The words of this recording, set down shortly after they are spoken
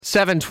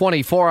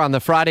7:24 on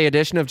the Friday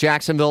edition of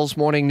Jacksonville's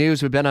Morning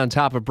News. We've been on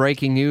top of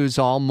breaking news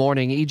all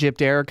morning.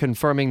 Egypt Air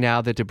confirming now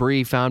that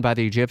debris found by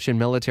the Egyptian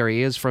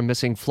military is from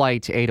missing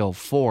Flight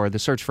 804. The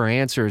search for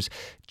answers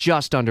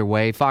just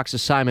underway.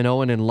 Fox's Simon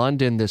Owen in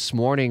London this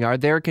morning. Are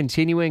there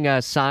continuing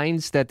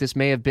signs that this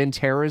may have been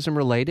terrorism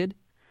related?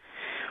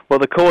 Well,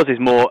 the cause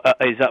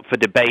is up for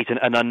debate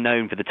and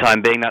unknown for the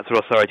time being. That's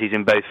what authorities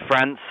in both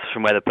France,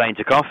 from where the plane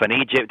took off, and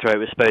Egypt, where it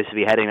was supposed to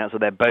be heading. That's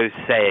what they're both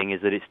saying,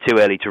 is that it's too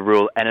early to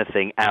rule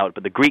anything out.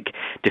 But the Greek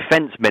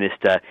defense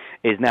minister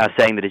is now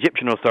saying that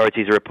Egyptian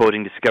authorities are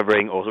reporting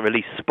discovering, or at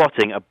least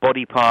spotting, a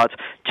body part,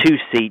 2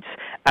 seats,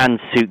 and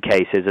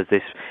suitcases as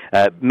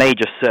this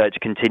major search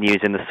continues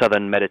in the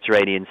southern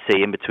Mediterranean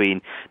Sea, in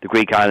between the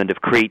Greek island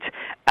of Crete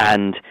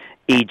and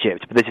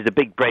Egypt. But this is a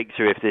big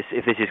breakthrough if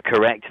this is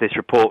correct. This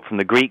report from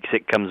the Greeks,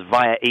 it comes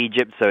via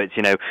Egypt, so it's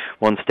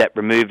one step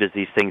removed, as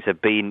these things have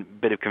been.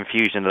 A bit of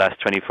confusion in the last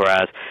 24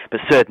 hours,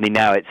 but certainly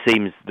now it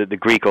seems that the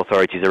Greek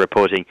authorities are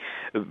reporting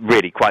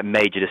really quite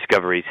major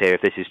discoveries here.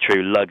 If this is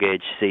true,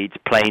 luggage, seats,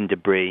 plane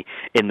debris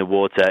in the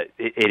water,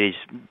 it is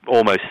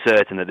almost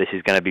certain that this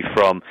is going to be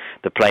from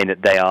the plane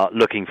that they are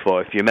looking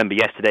for. If you remember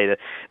yesterday,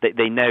 that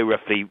they know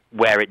roughly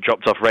where it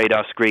dropped off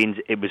radar screens.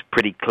 It was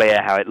pretty clear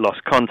how it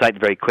lost contact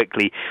very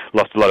quickly,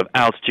 lost a lot of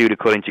altitude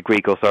according to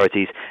Greek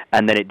authorities,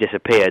 and then it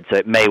disappeared. So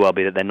it may well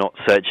be that they're not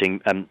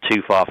searching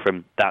too far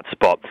from that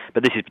spot.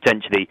 But this is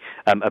potentially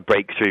a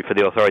breakthrough for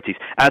the authorities.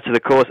 As to the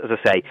cause, as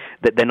I say,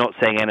 that they're not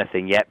saying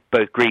anything yet.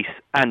 Both France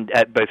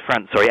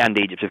and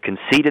Egypt have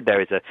conceded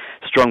there is a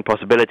strong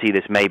possibility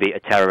this may be a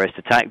terrorist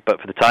attack, but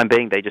for the time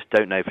being, they just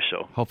don't know for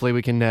sure. Hopefully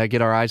we can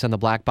get our eyes on the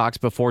black box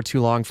before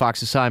too long.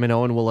 Fox's Simon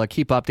Owen will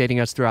keep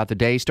updating us throughout the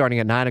day, starting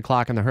at 9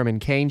 o'clock on the Herman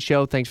Cain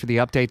Show. Thanks for the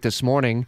update this morning.